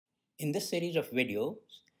In this series of videos,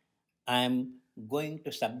 I'm going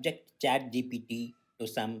to subject ChatGPT to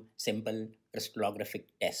some simple crystallographic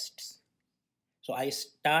tests. So I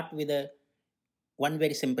start with a one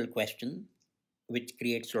very simple question, which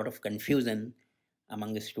creates a lot of confusion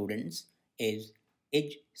among the students: is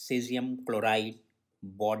cesium chloride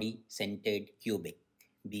body-centered cubic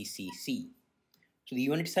 (BCC)? So the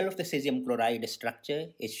unit cell of the cesium chloride structure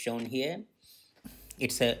is shown here.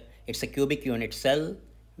 It's a cubic unit cell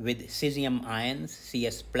with cesium ions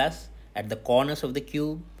Cs plus at the corners of the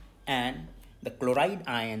cube and the chloride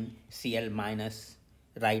ion Cl minus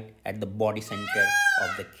right at the body center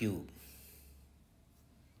of the cube.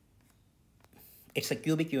 It's a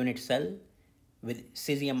cubic unit cell with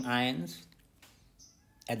cesium ions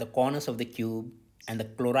at the corners of the cube and the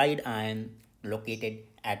chloride ion located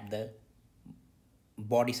at the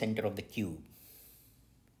body center of the cube.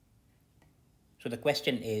 So the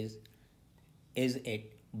question is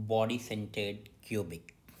it body-centered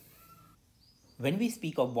cubic? When we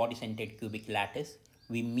speak of body-centered cubic lattice,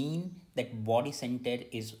 we mean that body center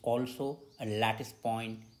is also a lattice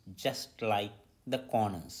point just like the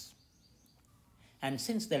corners. And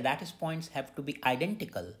since the lattice points have to be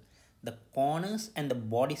identical, the corners and the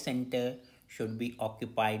body center should be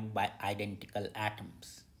occupied by identical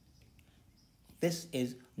atoms. This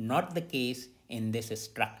is not the case in this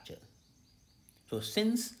structure. So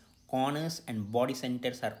since corners and body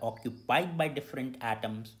centers are occupied by different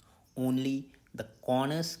atoms, only the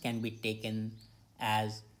corners can be taken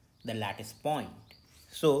as the lattice point.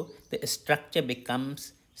 So the structure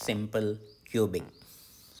becomes simple cubic.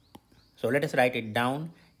 So let us write it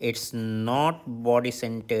down. It's not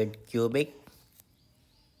body-centered cubic,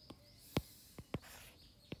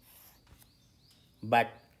 but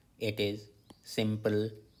it is simple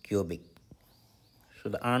cubic. So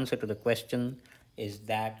the answer to the question is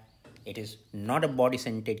that it is not a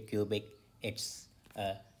body-centered cubic, it's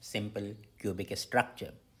a simple cubic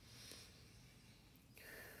structure.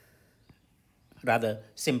 Rather,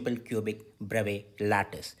 simple cubic Bravais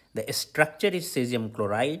lattice. The structure is cesium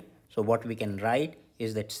chloride. So what we can write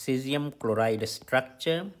is that cesium chloride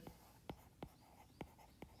structure,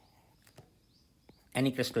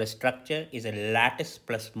 any crystal structure, is a lattice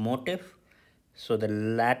plus motif. So the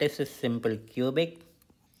lattice is simple cubic,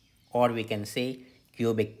 or we can say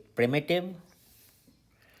cubic primitive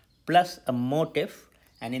plus a motif,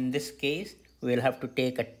 and in this case we will have to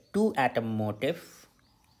take a 2-atom motif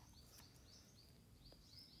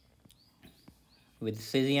with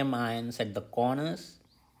cesium ions at the corners,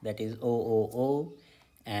 that is OOO,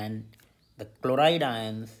 and the chloride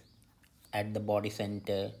ions at the body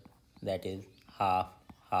center, that is half,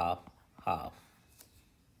 half, half.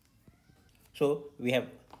 So we have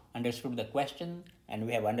understood the question and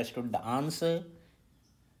we have understood the answer.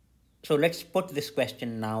 So let's put this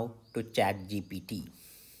question now to ChatGPT.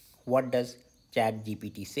 What does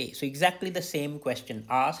ChatGPT say? So exactly the same question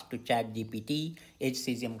asked to ChatGPT, is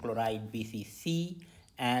cesium chloride BCC?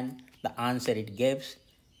 And the answer it gives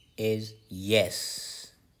is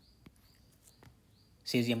yes.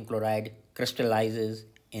 Cesium chloride crystallizes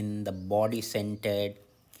in the body-centered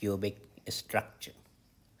cubic structure.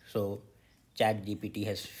 So ChatGPT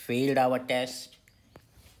has failed our test,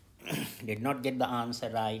 did not get the answer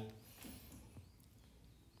right.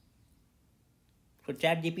 So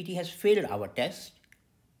ChatGPT has failed our test,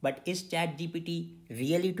 but is ChatGPT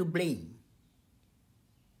really to blame?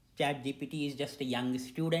 ChatGPT is just a young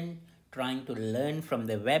student trying to learn from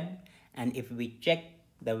the web, and if we check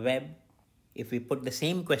the web, if we put the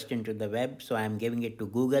same question to the web, so I am giving it to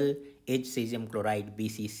Google, is cesium chloride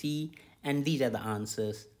BCC, and these are the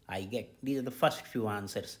answers I get. These are the first few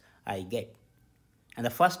answers I get. And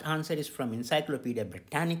the first answer is from Encyclopedia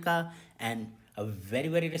Britannica, and a very,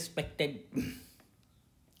 very respected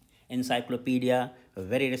encyclopedia,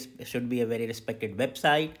 should be a very respected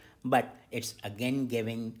website, but it's again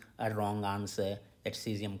giving a wrong answer that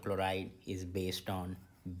cesium chloride is based on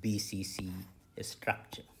BCC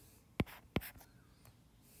structure.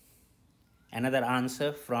 Another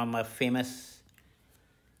answer from a famous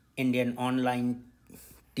Indian online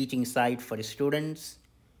teaching site for students,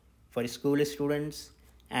 for school students,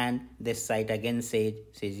 and this site again says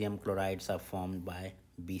cesium chlorides are formed by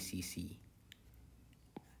BCC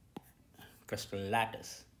crystal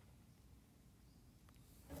lattice.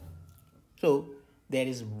 So there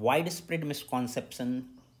is widespread misconception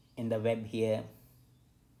in the web here,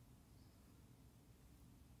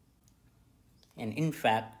 and in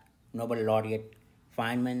fact Nobel laureate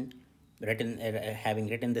Feynman, having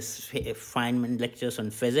written this Feynman lectures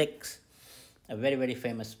on physics, a very, very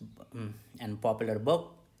famous and popular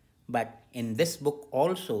book, but in this book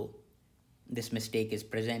also this mistake is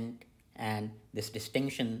present, And this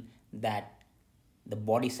distinction that the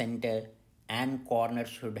body center and corner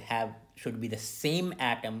should be the same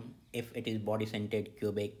atom if it is body centered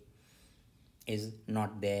cubic is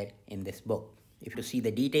not there in this book. If you see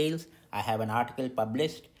the details, I have an article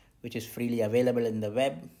published which is freely available in the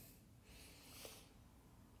web,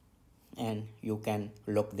 and you can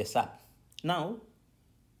look this up. Now,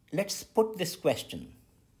 let's put this question.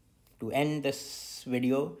 To end this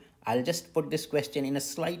video, I'll just put this question in a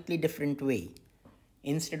slightly different way.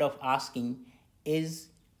 Instead of asking, is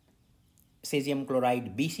cesium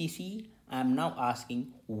chloride BCC, I am now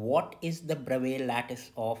asking, what is the Bravais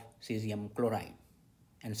lattice of cesium chloride?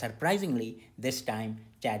 And surprisingly, this time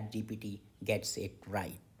ChatGPT gets it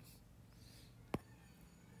right.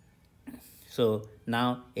 So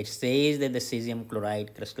now it says that the cesium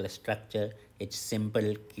chloride crystal structure, it's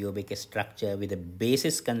simple cubic structure with a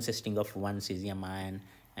basis consisting of one cesium ion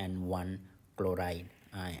and one chloride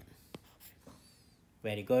ion.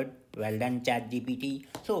 Very good. Well done, ChatGPT.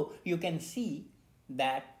 So you can see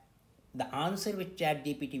that the answer which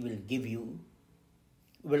ChatGPT will give you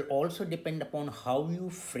will also depend upon how you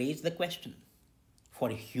phrase the question. For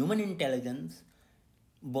human intelligence,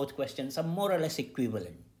 both questions are more or less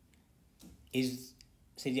equivalent. Is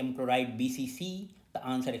cesium chloride BCC? The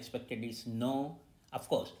answer expected is no. Of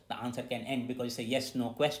course, the answer can end because it's a yes-no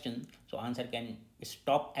question. So answer can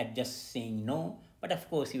stop at just saying no. But of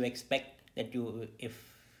course, you expect that if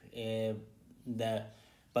the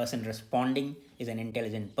person responding is an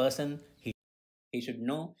intelligent person, he should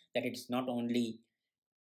know that it's not only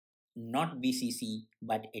not BCC,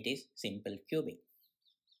 but it is simple cubic.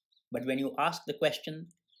 But when you ask the question,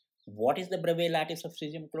 what is the Bravais lattice of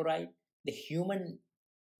cesium chloride? The human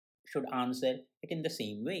should answer it in the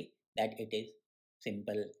same way, that it is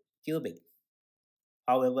simple cubic.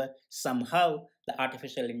 However, somehow the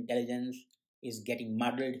artificial intelligence is getting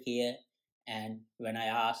muddled here, and when I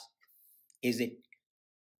ask, is it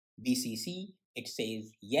BCC, it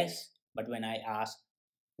says yes, but when I ask,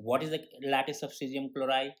 what is the lattice of cesium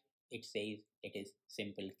chloride, it says it is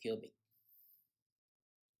simple cubic.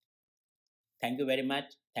 Thank you very much.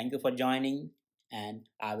 Thank you for joining, and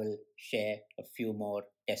I will share a few more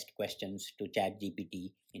test questions to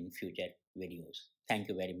ChatGPT in future videos. Thank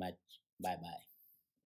you very much. Bye bye.